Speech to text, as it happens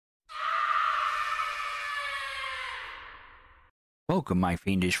Welcome, my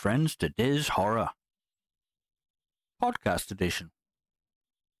fiendish friends, to Diz Horror Podcast Edition.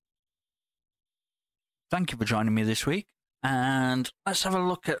 Thank you for joining me this week, and let's have a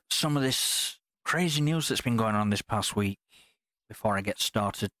look at some of this crazy news that's been going on this past week before I get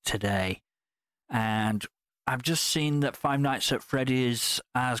started today. And I've just seen that Five Nights at Freddy's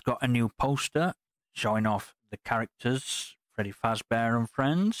has got a new poster showing off the characters, Freddy Fazbear and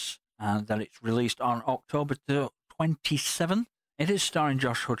Friends, and that it's released on October 27th. It is starring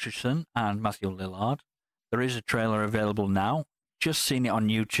Josh Hutcherson and Matthew Lillard. There is a trailer available now. Just seen it on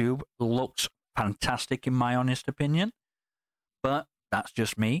YouTube. Looks fantastic in my honest opinion. But that's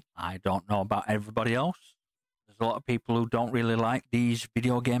just me. I don't know about everybody else. There's a lot of people who don't really like these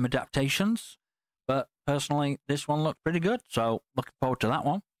video game adaptations. But personally, this one looks pretty good. So looking forward to that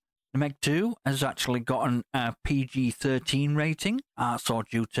one. The Meg 2 has actually gotten a PG-13 rating. So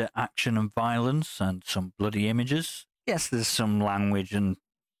due to action and violence and some bloody images. Yes, there's some language and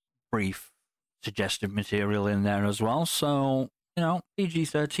brief suggestive material in there as well. So,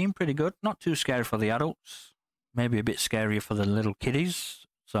 PG-13, pretty good. Not too scary for the adults. Maybe a bit scarier for the little kiddies.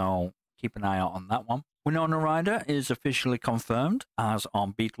 So keep an eye out on that one. Winona Ryder is officially confirmed as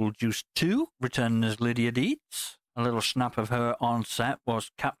on Beetlejuice 2, returning as Lydia Deetz. A little snap of her on set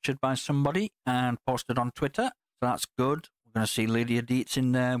was captured by somebody and posted on Twitter. So that's good. We're going to see Lydia Deetz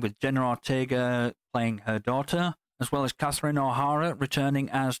in there with Jenna Ortega playing her daughter, as well as Catherine O'Hara returning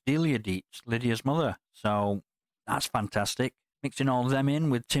as Delia Deetz, Lydia's mother. So that's fantastic. Mixing all of them in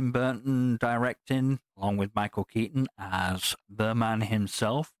with Tim Burton directing, along with Michael Keaton as the man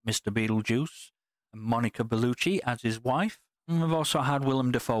himself, Mr. Beetlejuice, and Monica Bellucci as his wife. And we've also had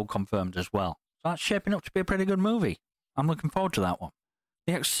Willem Dafoe confirmed as well. So that's shaping up to be a pretty good movie. I'm looking forward to that one.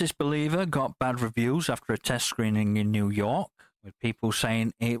 The Exorcist Believer got bad reviews after a test screening in New York, with people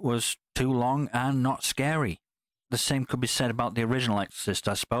saying it was too long and not scary. The same could be said about the original Exorcist,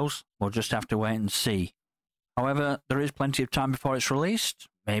 I suppose. We'll just have to wait and see. However, there is plenty of time before it's released.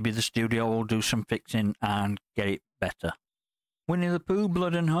 Maybe the studio will do some fixing and get it better. Winnie the Pooh,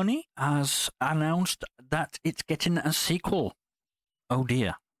 Blood and Honey has announced that it's getting a sequel. Oh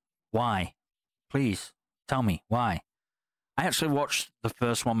dear. Why? Please, tell me, why? I actually watched the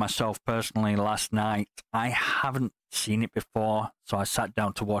first one myself personally last night. I haven't seen it before, so I sat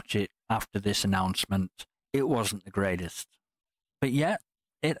down to watch it after this announcement. It wasn't the greatest. But yet,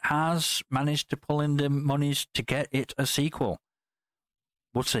 it has managed to pull in the monies to get it a sequel.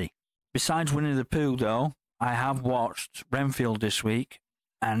 We'll see. Besides Winnie the Pooh, though, I have watched Renfield this week.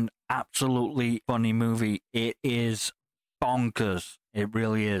 An absolutely funny movie. It is bonkers. It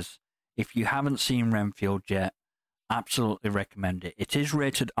really is. If you haven't seen Renfield yet, absolutely recommend it. It is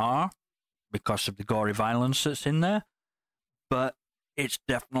rated R because of the gory violence that's in there, but it's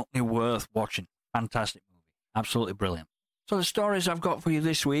definitely worth watching. Fantastic movie. Absolutely brilliant. So the stories I've got for you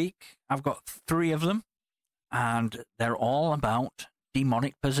this week, I've got 3 of them, and they're all about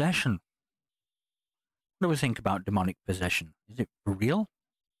demonic possession. What do we think about demonic possession? Is it real?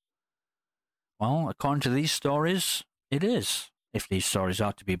 Well, according to these stories, it is. If these stories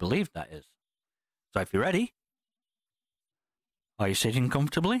are to be believed, that is. So if you're ready, are you sitting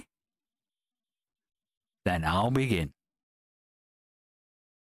comfortably? Then I'll begin.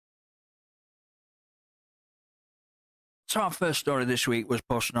 So our first story this week was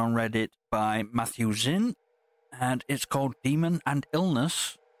posted on Reddit by Matthew Zinn, and it's called Demon and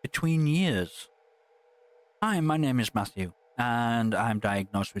Illness Between Years. Hi, my name is Matthew, and I'm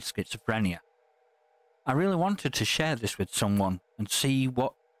diagnosed with schizophrenia. I really wanted to share this with someone and see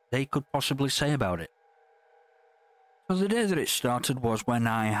what they could possibly say about it. So the day that it started was when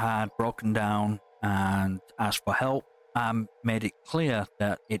I had broken down and asked for help and made it clear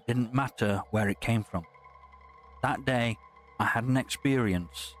that it didn't matter where it came from. That day, I had an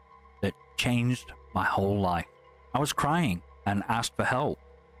experience that changed my whole life. I was crying and asked for help.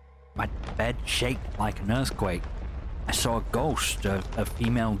 My bed shook like an earthquake. I saw a ghost, a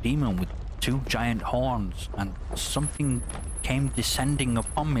female demon with 2 giant horns, and something came descending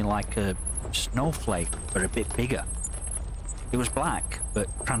upon me like a snowflake, but a bit bigger. It was black, but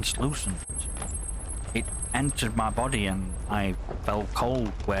translucent. It entered my body and I felt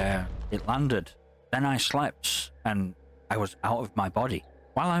cold where it landed. Then I slept, and I was out of my body.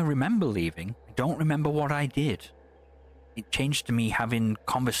 While I remember leaving, I don't remember what I did. It changed to me having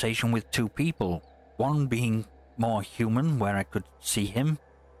conversation with 2 people, one being more human, where I could see him,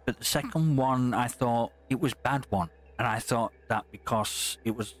 but the second one I thought it was Bad One, and I thought that because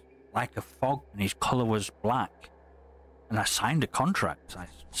it was like a fog and his colour was black. And I signed a contract, I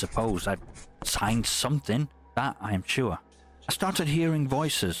suppose. I signed something, that I am sure. I started hearing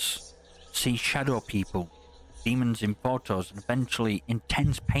voices, see shadow people, demons in photos, and eventually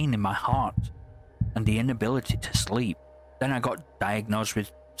intense pain in my heart and the inability to sleep. Then I got diagnosed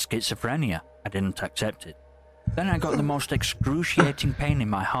with schizophrenia. I didn't accept it. Then I got the most excruciating pain in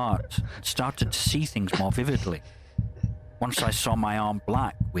my heart and started to see things more vividly. Once I saw my arm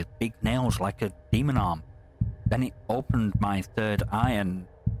black with big nails like a demon arm. Then it opened my third eye and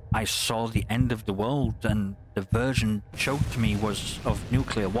I saw the end of the world, and the version showed to me was of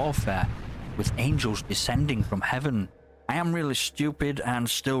nuclear warfare with angels descending from heaven. I am really stupid and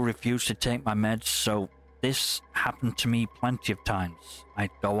still refuse to take my meds, so this happened to me plenty of times.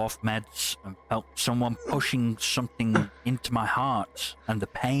 I'd go off meds and felt someone pushing something into my heart and the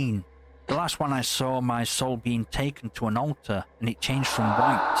pain. The last one I saw my soul being taken to an altar and it changed from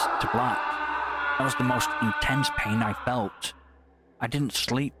white to black. That was the most intense pain I felt. I didn't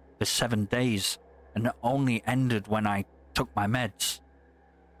sleep for 7 days and it only ended when I took my meds.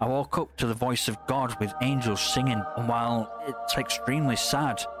 I woke up to the voice of God with angels singing, and while it's extremely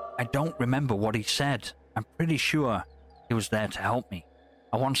sad, I don't remember what he said. I'm pretty sure he was there to help me.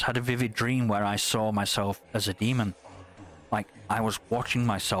 I once had a vivid dream where I saw myself as a demon. Like I was watching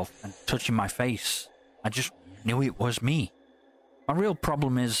myself and touching my face. I just knew it was me. My real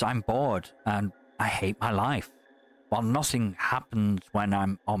problem is I'm bored and I hate my life. While nothing happens when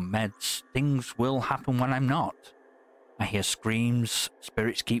I'm on meds, things will happen when I'm not. I hear screams,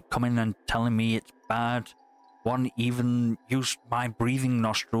 spirits keep coming and telling me it's bad. One even used my breathing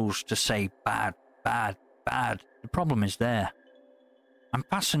nostrils to say bad, bad, bad. The problem is there. I'm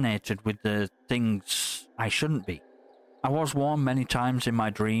fascinated with the things I shouldn't be. I was warned many times in my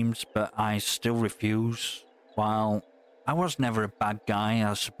dreams, but I still refuse. While I was never a bad guy,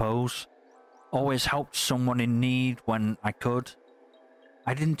 I suppose. Always helped someone in need when I could.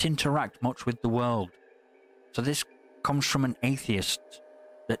 I didn't interact much with the world. So this comes from an atheist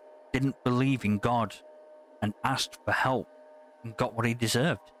that didn't believe in God and asked for help and got what he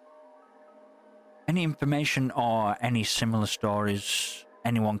deserved. Any information or any similar stories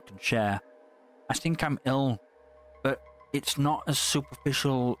anyone can share. I think I'm ill, but it's not as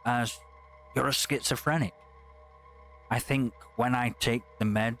superficial as you're a schizophrenic. I think when I take the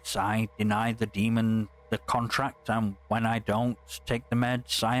meds, I deny the demon the contract, and when I don't take the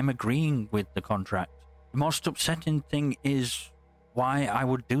meds, I am agreeing with the contract. The most upsetting thing is why I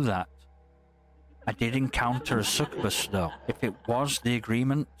would do that. I did encounter a succubus, though. If it was the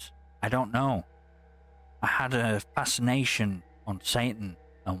agreement, I don't know. I had a fascination on Satan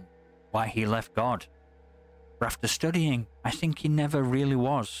and why he left God. But after studying, I think he never really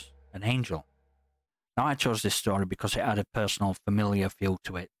was an angel. Now, I chose this story because it had a personal, familiar feel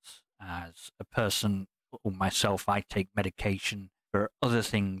to it. As a person, or myself, I take medication for other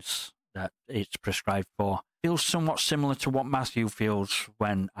things that it's prescribed for. It feels somewhat similar to what Matthew feels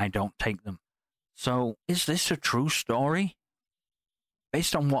when I don't take them. So, is this a true story?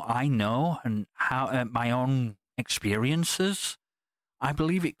 Based on what I know and how my own experiences, I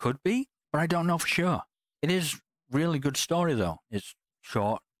believe it could be, but I don't know for sure. It is really good story, though. It's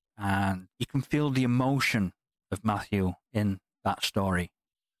short, and you can feel the emotion of Matthew in that story.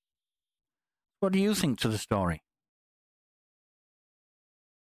 What do you think to the story?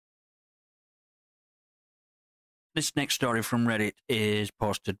 This next story from Reddit is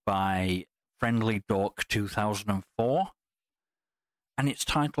posted by Friendly Dork 2004, and it's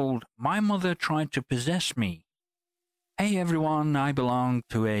titled, "My Mother Tried to Possess Me." Hey everyone, I belong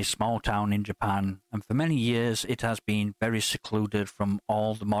to a small town in Japan, and for many years it has been very secluded from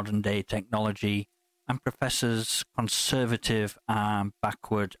all the modern day technology and professors' conservative and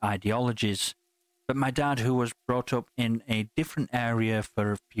backward ideologies. But my dad, who was brought up in a different area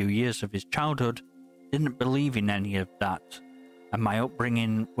for a few years of his childhood, didn't believe in any of that, and my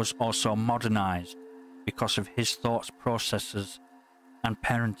upbringing was also modernized because of his thoughts processes and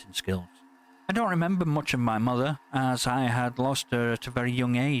parenting skills. I don't remember much of my mother, as I had lost her at a very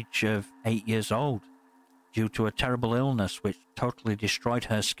young age of 8 years old, due to a terrible illness which totally destroyed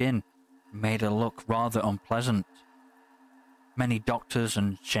her skin and made her look rather unpleasant. Many doctors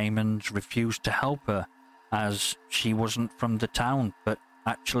and shamans refused to help her, as she wasn't from the town, but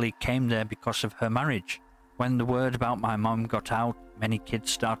actually came there because of her marriage. When the word about my mum got out, many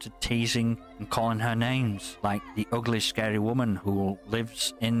kids started teasing and calling her names, like the ugly, scary woman who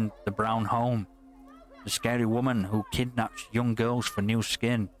lives in the brown home, the scary woman who kidnaps young girls for new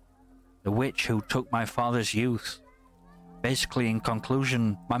skin, the witch who took my father's youth. Basically, in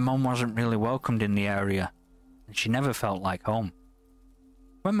conclusion, my mum wasn't really welcomed in the area, and she never felt like home.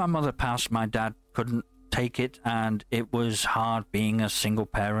 When my mother passed, my dad couldn't take it, and it was hard being a single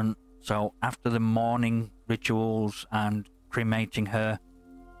parent. So after the mourning rituals and cremating her,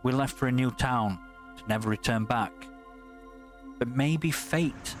 we left for a new town, to never return back. But maybe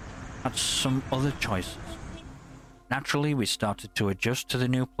fate had some other choices. Naturally, we started to adjust to the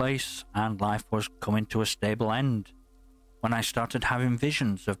new place, and life was coming to a stable end when I started having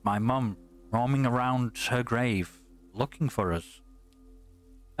visions of my mum roaming around her grave, looking for us.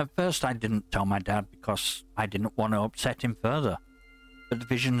 At first, I didn't tell my dad because I didn't want to upset him further, but the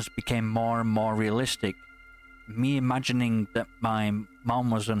visions became more and more realistic. Me imagining that my mum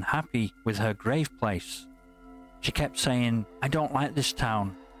was unhappy with her grave place. She kept saying, "I don't like this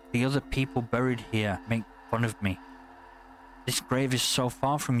town. The other people buried here make fun of me. This grave is so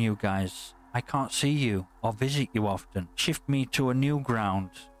far from you guys. I can't see you or visit you often. Shift me to a new ground.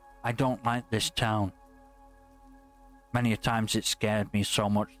 I don't like this town." Many a times it scared me so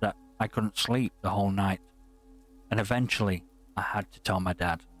much that I couldn't sleep the whole night, and eventually I had to tell my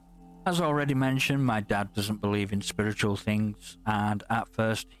dad. As already mentioned, my dad doesn't believe in spiritual things, and at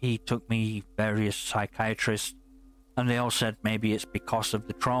first he took me various psychiatrists, and they all said maybe it's because of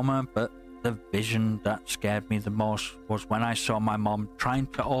the trauma, but the vision that scared me the most was when I saw my mom trying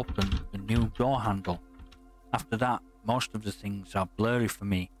to open the new door handle. After that, most of the things are blurry for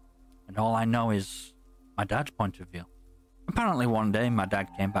me, and all I know is my dad's point of view. Apparently one day my dad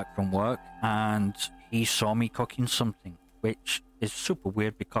came back from work and he saw me cooking something, which is super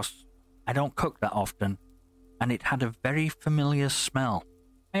weird because I don't cook that often, and it had a very familiar smell.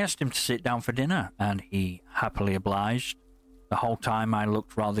 I asked him to sit down for dinner, and he happily obliged. The whole time I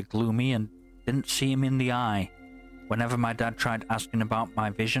looked rather gloomy and didn't see him in the eye. Whenever my dad tried asking about my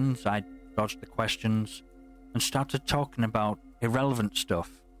visions, I dodged the questions and started talking about irrelevant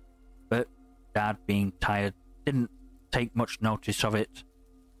stuff. But Dad, being tired, didn't take much notice of it.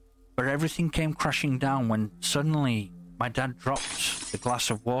 But everything came crashing down when suddenly my dad dropped the glass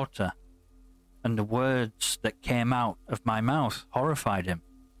of water, and the words that came out of my mouth horrified him.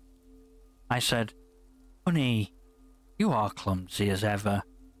 I said, "Honey, you are clumsy as ever.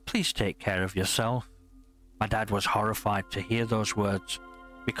 Please take care of yourself." My dad was horrified to hear those words,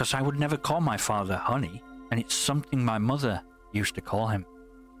 because I would never call my father honey, and it's something my mother used to call him.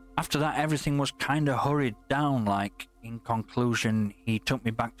 After that, everything was kinda hurried down. Like, in conclusion, he took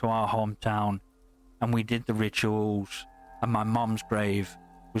me back to our hometown, and we did the rituals, and my mom's grave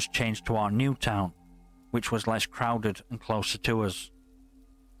was changed to our new town, which was less crowded and closer to us.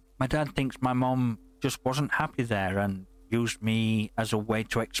 My dad thinks my mom just wasn't happy there and used me as a way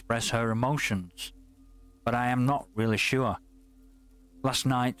to express her emotions, but I am not really sure. Last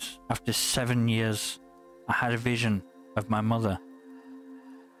night, after 7 years, I had a vision of my mother.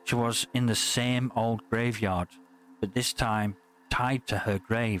 She was in the same old graveyard, but this time tied to her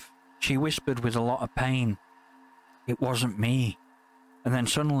grave. She whispered with a lot of pain, "It wasn't me." And then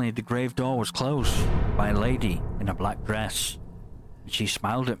suddenly the grave door was closed by a lady in a black dress, and she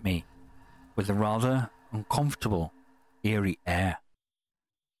smiled at me with a rather uncomfortable, eerie air.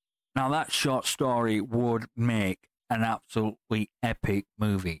 Now that short story would make an absolutely epic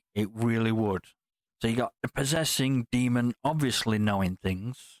movie. It really would. So you got the possessing demon obviously knowing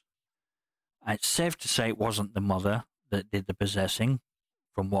things. It's safe to say it wasn't the mother that did the possessing,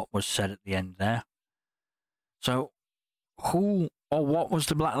 from what was said at the end there. So who or what was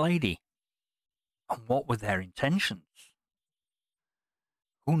the black lady? And what were their intentions?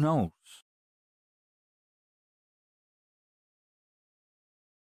 Who knows?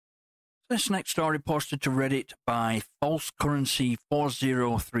 This next story posted to Reddit by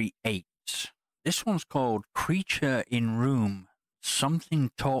FalseCurrency4038. This one's called Creature in Room.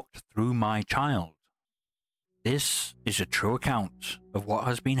 Something talked through my child. This is a true account of what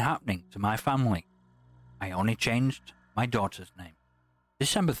has been happening to my family. I only changed my daughter's name.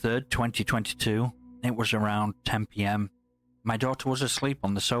 December 3rd, 2022. It was around 10 p.m. My daughter was asleep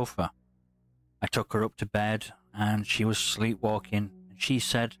on the sofa. I took her up to bed and she was sleepwalking, and she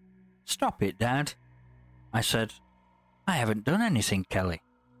said, "Stop it, Dad." I said, "I haven't done anything, Kelly."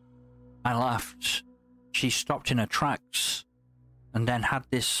 I laughed. She stopped in her tracks and then had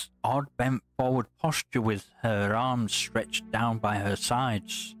this odd bent forward posture with her arms stretched down by her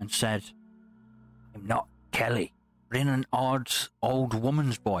sides and said, "I'm not Kelly," but in an odd old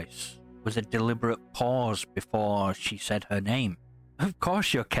woman's voice with a deliberate pause before she said her name. "Of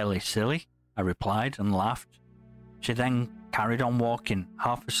course you're Kelly, silly," I replied and laughed. She then carried on walking,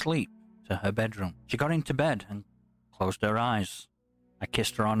 half asleep, to her bedroom. She got into bed and closed her eyes. I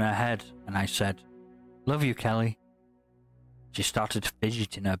kissed her on her head and I said, "Love you, Kelly." She started to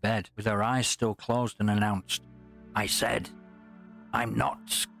fidget in her bed with her eyes still closed and announced, "I said, I'm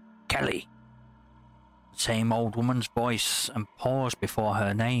not Kelly." The same old woman's voice and pause before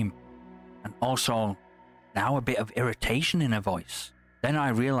her name, and also now a bit of irritation in her voice. Then I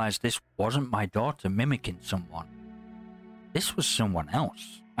realized this wasn't my daughter mimicking someone. This was someone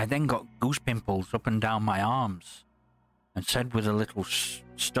else. I then got goose pimples up and down my arms and said with a little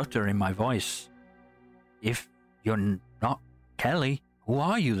stutter in my voice, "If you're not Kelly, who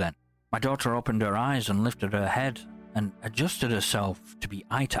are you then?" My daughter opened her eyes and lifted her head and adjusted herself to be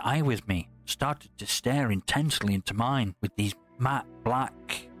eye to eye with me, started to stare intensely into mine with these matte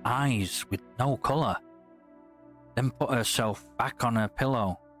black eyes with no colour, then put herself back on her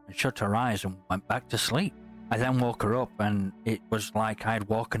pillow and shut her eyes and went back to sleep. I then woke her up and it was like I had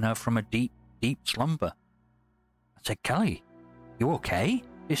woken her from a deep, deep slumber. I said, "Kelly, you okay?"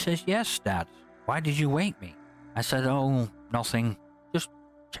 She says, "Yes, Dad. Why did you wake me?" I said, "Oh, nothing. Just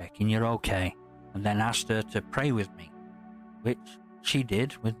checking you're okay." And then asked her to pray with me, which she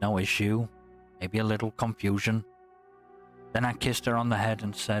did with no issue, maybe a little confusion. Then I kissed her on the head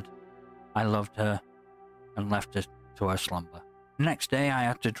and said I loved her and left her to her slumber. The next day I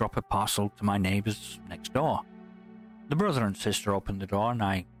had to drop a parcel to my neighbours next door. The brother and sister opened the door and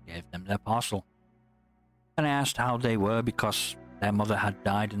I gave them their parcel. Then I asked how they were because their mother had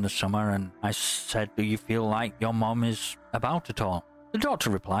died in the summer, and I said, "Do you feel like your mom is about at all?" The daughter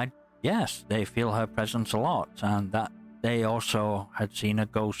replied, "Yes, they feel her presence a lot, and that they also had seen a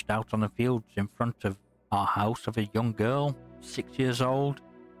ghost out on the fields in front of our house of a young girl, 6 years old,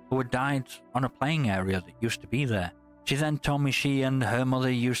 who had died on a playing area that used to be there." She then told me she and her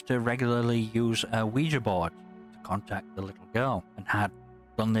mother used to regularly use a Ouija board to contact the little girl, and had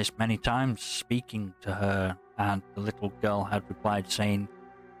done this many times, speaking to her, and the little girl had replied saying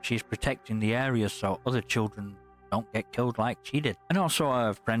she's protecting the area so other children don't get killed like she did. And also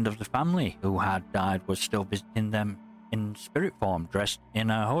a friend of the family who had died was still visiting them in spirit form, dressed in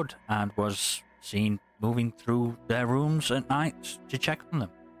a hood, and was seen moving through their rooms at night to check on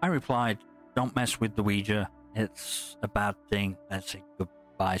them. I replied, "Don't mess with the Ouija. It's a bad thing." Let's say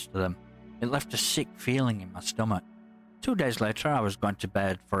goodbyes to them. It left a sick feeling in my stomach. 2 days later, I was going to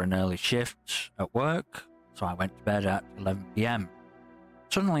bed for an early shift at work, so I went to bed at 11 p.m.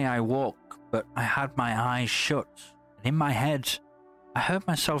 Suddenly I woke, but I had my eyes shut, and in my head, I heard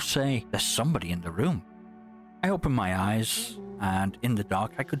myself say, "There's somebody in the room." I opened my eyes, and in the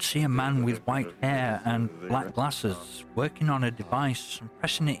dark I could see a man with white hair and black glasses working on a device and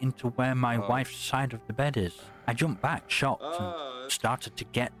pressing it into where my wife's side of the bed is. I jumped back, shocked, and started to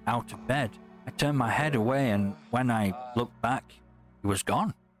get out of bed. I turned my head away, and when I looked back, he was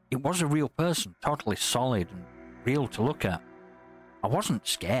gone. It was a real person, totally solid and real to look at. I wasn't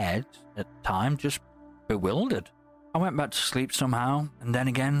scared at the time, just bewildered. I went back to sleep somehow, and then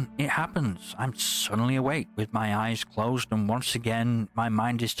again, it happens. I'm suddenly awake with my eyes closed, and once again, my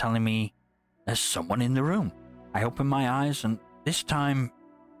mind is telling me there's someone in the room. I open my eyes, and this time,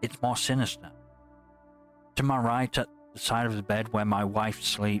 it's more sinister. To my right, at the side of the bed where my wife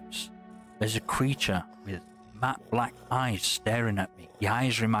sleeps, there's a creature with matte black eyes staring at me. The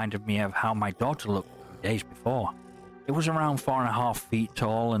eyes reminded me of how my daughter looked 2 days before. It was around 4.5 feet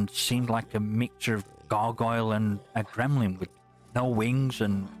tall and seemed like a mixture of gargoyle and a gremlin with no wings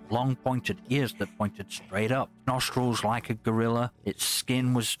and long pointed ears that pointed straight up, nostrils like a gorilla. Its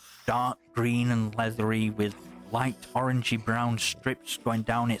skin was dark green and leathery with light orangey brown strips going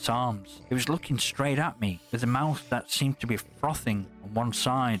down its arms. It was looking straight at me with a mouth that seemed to be frothing on one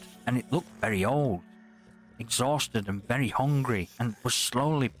side, and it looked very old, exhausted and very hungry, and was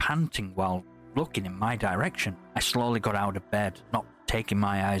slowly panting while looking in my direction. I slowly got out of bed, not taking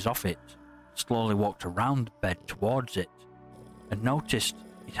my eyes off it, slowly walked around the bed towards it, and noticed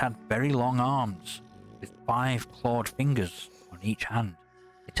it had very long arms with 5 clawed fingers on each hand.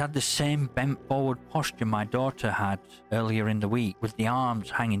 It had the same bent forward posture my daughter had earlier in the week, with the arms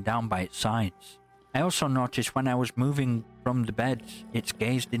hanging down by its sides. I also noticed when I was moving from the bed, its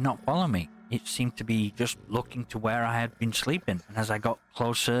gaze did not follow me. It seemed to be just looking to where I had been sleeping, and as I got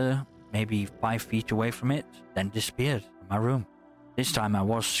closer, maybe 5 feet away from it, then disappeared from my room. This time I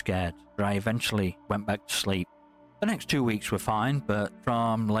was scared, but I eventually went back to sleep. The next 2 weeks were fine, but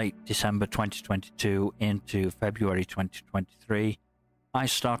from late December 2022 into February 2023, I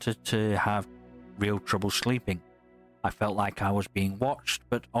started to have real trouble sleeping. I felt like I was being watched,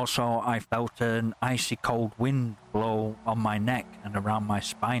 but also I felt an icy cold wind blow on my neck and around my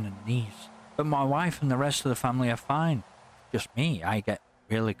spine and knees. But my wife and the rest of the family are fine. Just me, I get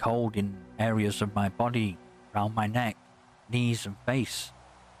really cold in areas of my body, around my neck, knees and face,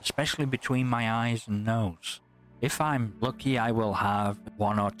 especially between my eyes and nose. If I'm lucky, I will have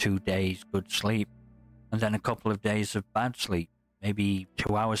 1 or 2 days good sleep, and then a couple of days of bad sleep, maybe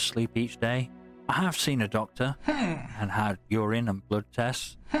 2 hours sleep each day. I have seen a doctor and had urine and blood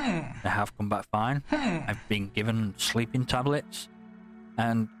tests. They have come back fine. I've been given sleeping tablets,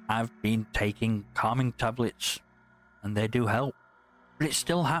 and I've been taking calming tablets, and they do help. But it's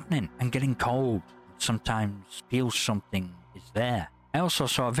still happening and getting cold. Sometimes feels something is there. I also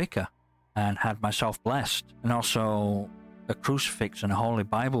saw a vicar and had myself blessed, and also a crucifix and a Holy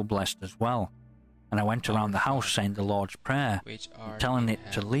Bible blessed as well. And I went around the house saying the Lord's Prayer, telling it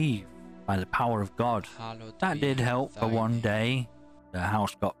to leave by the power of God. That did help for one day. The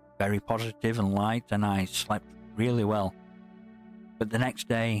house got very positive and light, and I slept really well. But the next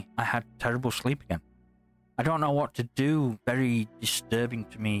day, I had terrible sleep again. I don't know what to do. Very disturbing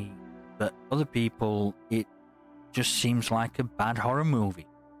to me. But other people, it just seems like a bad horror movie.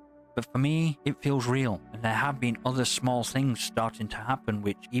 But for me, it feels real. And there have been other small things starting to happen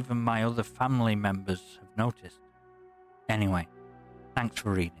which even my other family members have noticed. Anyway, thanks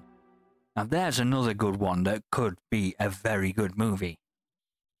for reading. Now there's another good one that could be a very good movie.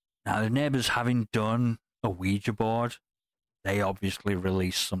 Now the neighbours, having done a Ouija board, they obviously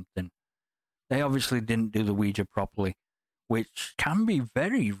released something. They obviously didn't do the Ouija properly, which can be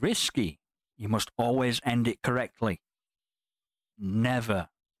very risky. You must always end it correctly. Never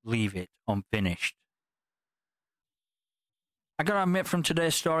leave it unfinished. I gotta admit, from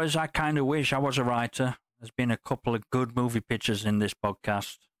today's stories, I kind of wish I was a writer. There's been a couple of good movie pictures in this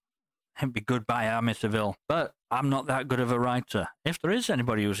podcast. It'd be goodbye, Amityville. But I'm not that good of a writer. If there is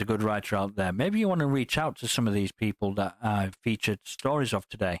anybody who's a good writer out there, maybe you want to reach out to some of these people that I've featured stories of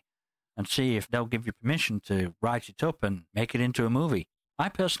today and see if they'll give you permission to write it up and make it into a movie. I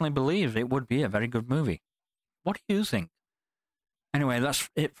personally believe it would be a very good movie. What do you think? Anyway, that's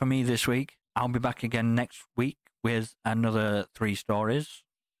it for me this week. I'll be back again next week with another 3 stories.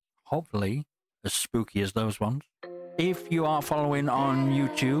 Hopefully as spooky as those ones. If you are following on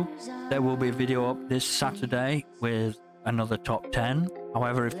YouTube, there will be a video up this Saturday with another top 10.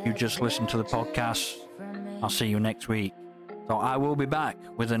 However, if you just listen to the podcast, I'll see you next week. So I will be back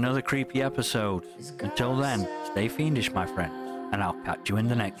with another creepy episode. Until then, stay fiendish, my friends, and I'll catch you in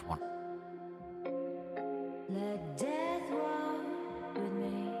the next one.